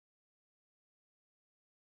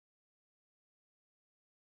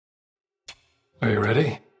Are you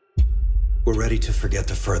ready? We're ready to forget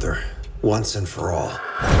the further, once and for all.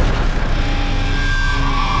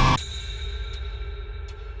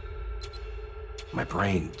 My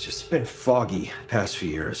brain just been foggy past few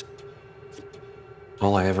years.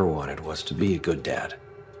 All I ever wanted was to be a good dad.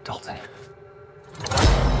 Dalton.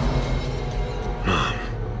 Mom.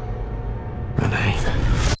 Renee.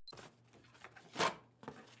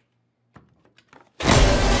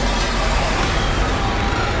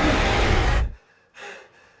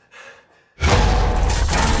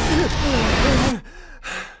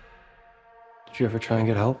 Did you ever try and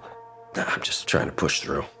get help? Nah, I'm just trying to push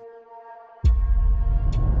through.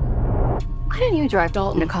 Why don't you drive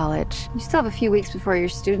Dalton to college? You still have a few weeks before your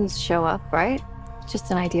students show up, right? Just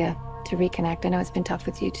an idea to reconnect. I know it's been tough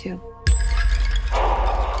with you too.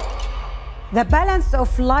 The balance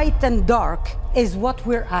of light and dark is what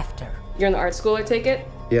we're after. You're in the art school, I take it?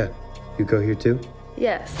 Yeah. You go here too?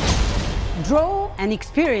 Yes. Draw an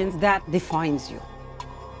experience that defines you.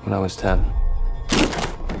 When I was 10,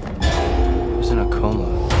 I was in a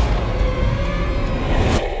coma.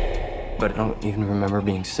 But I don't even remember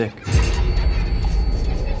being sick.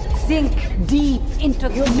 Sink deep into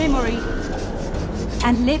your memory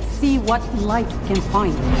and let's see what light can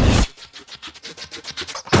find.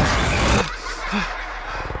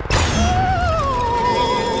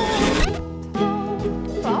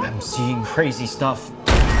 I'm seeing crazy stuff.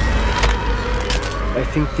 I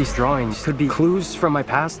think these drawings could be clues from my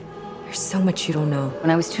past. There's so much you don't know.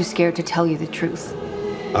 And I was too scared to tell you the truth.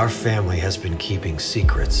 Our family has been keeping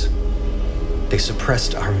secrets. They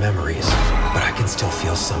suppressed our memories, but I can still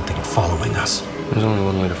feel something following us. There's only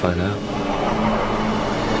one way to find out.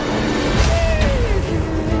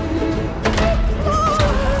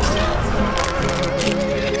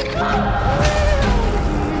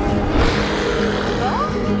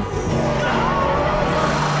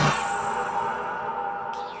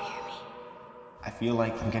 I feel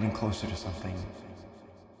like I'm getting closer to something.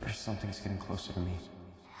 Or something's getting closer to me.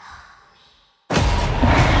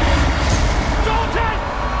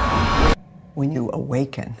 When you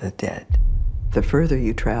awaken the dead, the further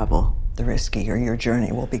you travel, the riskier your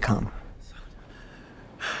journey will become.